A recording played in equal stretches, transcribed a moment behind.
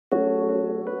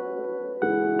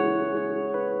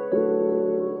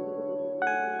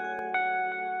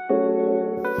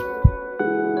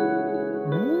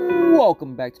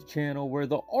back to the channel where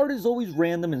the art is always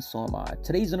random and so am I.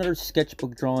 Today's another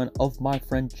sketchbook drawing of my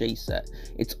friend J-Set.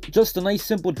 It's just a nice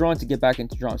simple drawing to get back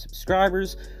into drawing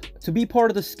subscribers. To be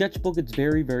part of the sketchbook, it's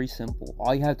very simple.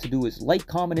 All you have to do is like,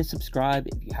 comment, and subscribe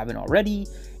if you haven't already,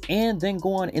 and then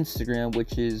go on Instagram,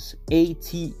 which is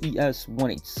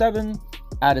ATES187,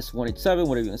 ATES187,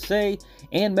 whatever you want to say,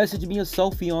 and message me a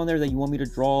selfie on there that you want me to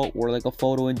draw or like a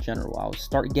photo in general. I'll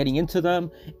start getting into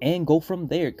them and go from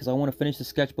there because I want to finish the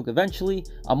sketchbook eventually.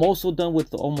 I'm also done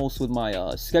with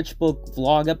my sketchbook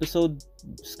vlog episode,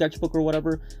 sketchbook or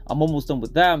whatever. I'm almost done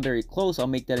with that. I'm very close. I'll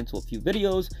make that into a few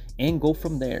videos and go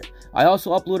from there. I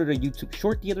also uploaded a YouTube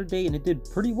short the other day and it did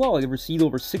pretty well. I received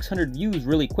over 600 views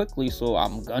really quickly, so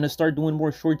I'm gonna start doing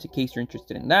more shorts in case you're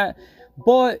interested in that.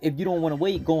 But if you don't want to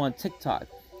wait, go on TikTok,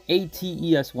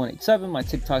 ATES187. My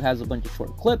TikTok has a bunch of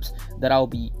short clips that I'll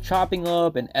be chopping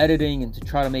up and editing and to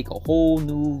try to make a whole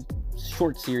new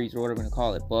short series or whatever I'm gonna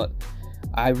call it. But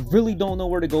I really don't know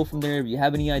where to go from there. If you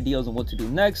have any ideas on what to do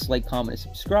next, like, comment, and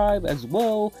subscribe as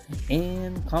well,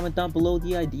 and comment down below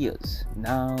the ideas.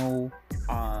 Now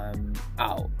I'm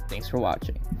out. Thanks for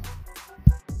watching.